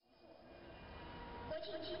庆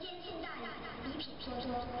期间送大礼，礼品多多。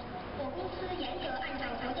我公司严格按照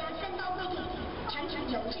国家3包规定，产品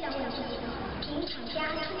有质量问题，凭厂家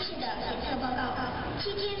出示的检测报告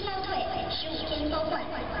，7天包退，15天包换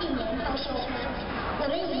，1年包修。我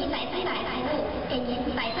们以100%服务，给您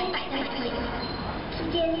100%的满意。期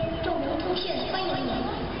间众人通讯欢迎您，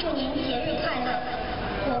祝您节日快乐。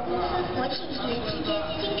我公司国庆节期间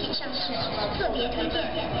精品上市，特别推荐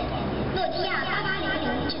诺基亚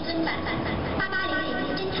8800至尊版、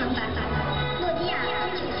8800珍藏版、诺基亚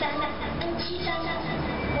N93、N73、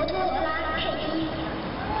摩托罗拉 K1、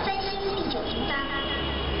三星 D908、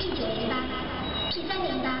P308、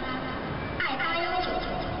i819。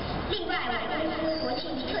另外，我公司国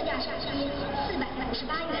庆特价手机458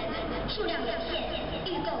元，数量有限，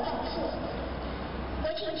预购从速。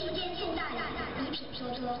国庆期间送大礼，礼品多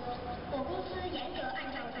多。我公司严格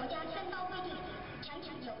按照国家3包规定，产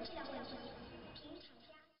品有质量问题。